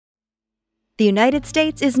The United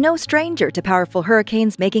States is no stranger to powerful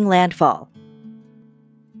hurricanes making landfall.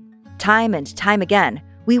 Time and time again,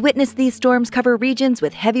 we witness these storms cover regions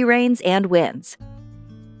with heavy rains and winds.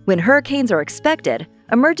 When hurricanes are expected,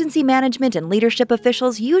 emergency management and leadership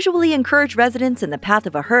officials usually encourage residents in the path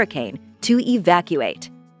of a hurricane to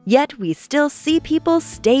evacuate. Yet we still see people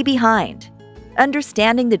stay behind.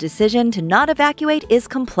 Understanding the decision to not evacuate is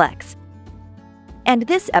complex. And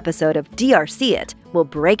this episode of DRC It will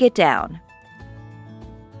break it down.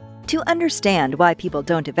 To understand why people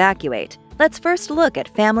don't evacuate, let's first look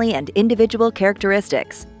at family and individual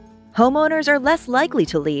characteristics. Homeowners are less likely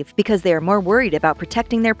to leave because they are more worried about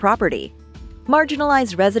protecting their property.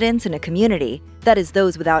 Marginalized residents in a community, that is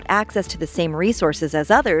those without access to the same resources as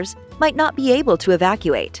others, might not be able to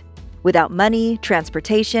evacuate. Without money,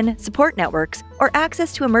 transportation, support networks, or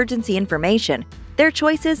access to emergency information, their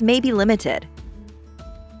choices may be limited.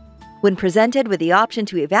 When presented with the option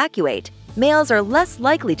to evacuate, males are less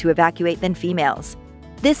likely to evacuate than females.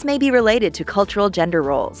 This may be related to cultural gender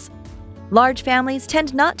roles. Large families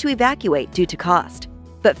tend not to evacuate due to cost,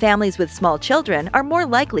 but families with small children are more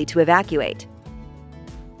likely to evacuate.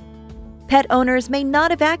 Pet owners may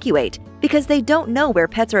not evacuate because they don't know where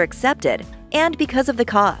pets are accepted and because of the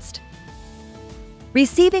cost.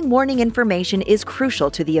 Receiving warning information is crucial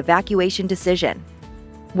to the evacuation decision.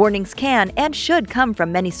 Warnings can and should come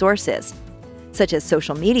from many sources, such as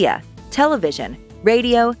social media, television,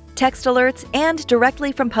 radio, text alerts, and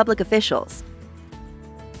directly from public officials.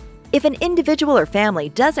 If an individual or family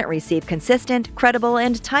doesn't receive consistent, credible,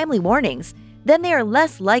 and timely warnings, then they are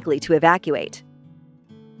less likely to evacuate.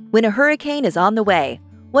 When a hurricane is on the way,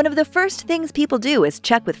 one of the first things people do is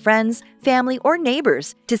check with friends, family, or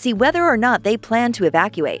neighbors to see whether or not they plan to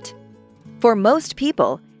evacuate. For most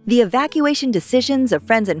people, the evacuation decisions of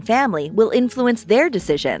friends and family will influence their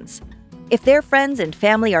decisions. If their friends and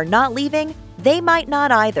family are not leaving, they might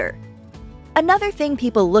not either. Another thing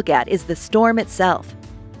people look at is the storm itself.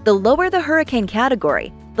 The lower the hurricane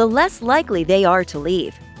category, the less likely they are to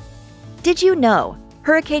leave. Did you know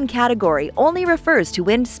hurricane category only refers to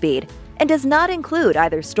wind speed and does not include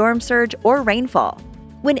either storm surge or rainfall?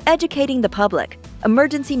 When educating the public,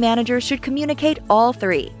 emergency managers should communicate all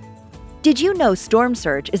three. Did you know storm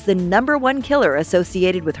surge is the #1 killer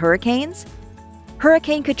associated with hurricanes?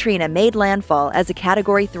 Hurricane Katrina made landfall as a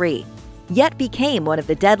Category 3, yet became one of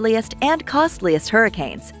the deadliest and costliest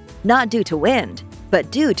hurricanes, not due to wind,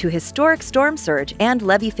 but due to historic storm surge and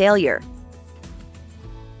levee failure.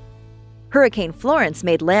 Hurricane Florence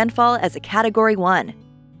made landfall as a Category 1,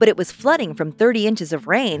 but it was flooding from 30 inches of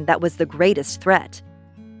rain that was the greatest threat.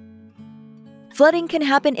 Flooding can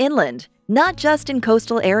happen inland, not just in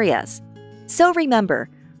coastal areas. So remember,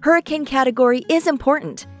 hurricane category is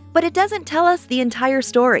important, but it doesn't tell us the entire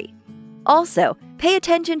story. Also, pay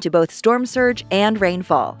attention to both storm surge and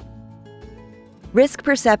rainfall. Risk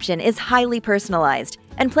perception is highly personalized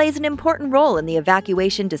and plays an important role in the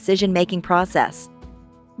evacuation decision-making process.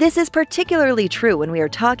 This is particularly true when we are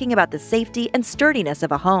talking about the safety and sturdiness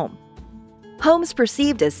of a home. Homes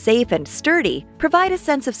perceived as safe and sturdy provide a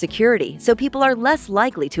sense of security, so people are less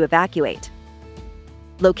likely to evacuate.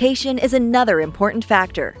 Location is another important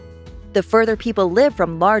factor. The further people live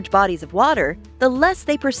from large bodies of water, the less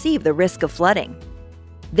they perceive the risk of flooding.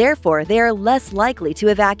 Therefore, they are less likely to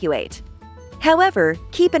evacuate. However,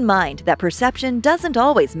 keep in mind that perception doesn't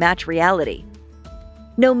always match reality.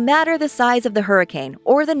 No matter the size of the hurricane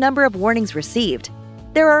or the number of warnings received,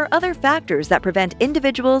 there are other factors that prevent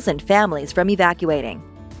individuals and families from evacuating.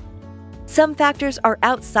 Some factors are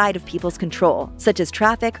outside of people's control, such as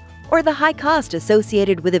traffic or the high cost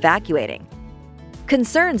associated with evacuating.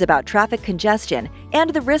 Concerns about traffic congestion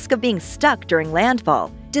and the risk of being stuck during landfall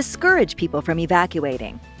discourage people from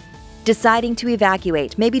evacuating. Deciding to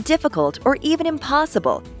evacuate may be difficult or even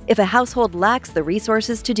impossible if a household lacks the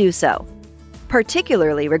resources to do so,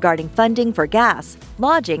 particularly regarding funding for gas,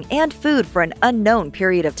 lodging, and food for an unknown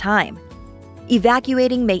period of time.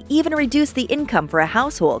 Evacuating may even reduce the income for a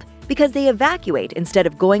household because they evacuate instead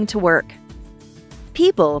of going to work.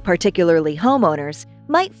 People, particularly homeowners,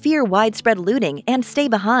 might fear widespread looting and stay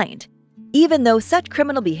behind, even though such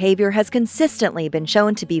criminal behavior has consistently been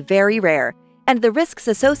shown to be very rare, and the risks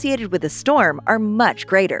associated with a storm are much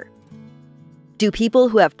greater. Do people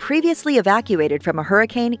who have previously evacuated from a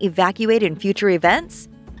hurricane evacuate in future events?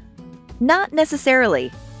 Not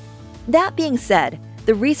necessarily. That being said,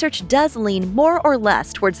 the research does lean more or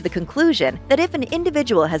less towards the conclusion that if an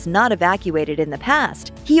individual has not evacuated in the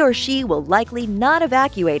past, he or she will likely not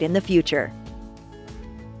evacuate in the future.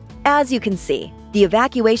 As you can see, the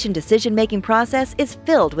evacuation decision-making process is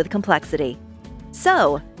filled with complexity.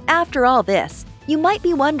 So, after all this, You might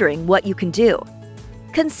be wondering what you can do.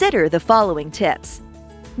 Consider the following tips.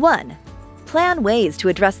 1. Plan ways to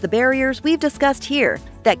address the barriers we've discussed here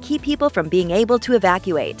that keep people from being able to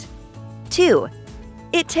evacuate. 2.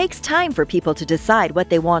 It takes time for people to decide what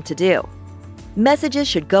they want to do. Messages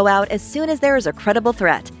should go out as soon as there is a credible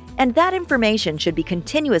threat, and that information should be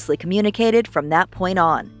continuously communicated from that point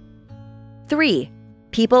on. 3.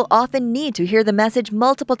 People often need to hear the message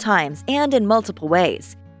multiple times and in multiple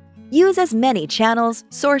ways. Use as many channels,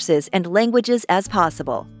 sources, and languages as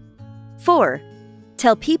possible. 4.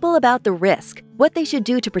 Tell people about the risk, what they should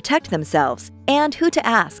do to protect themselves, and who to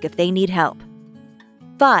ask if they need help.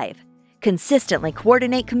 5. Consistently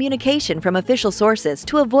coordinate communication from official sources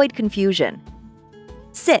to avoid confusion.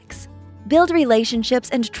 6. Build relationships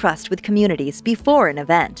and trust with communities before an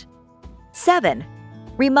event. 7.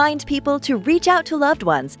 Remind people to reach out to loved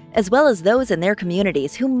ones as well as those in their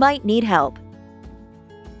communities who might need help.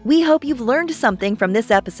 We hope you've learned something from this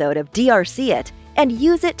episode of DRC It and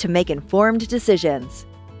use it to make informed decisions.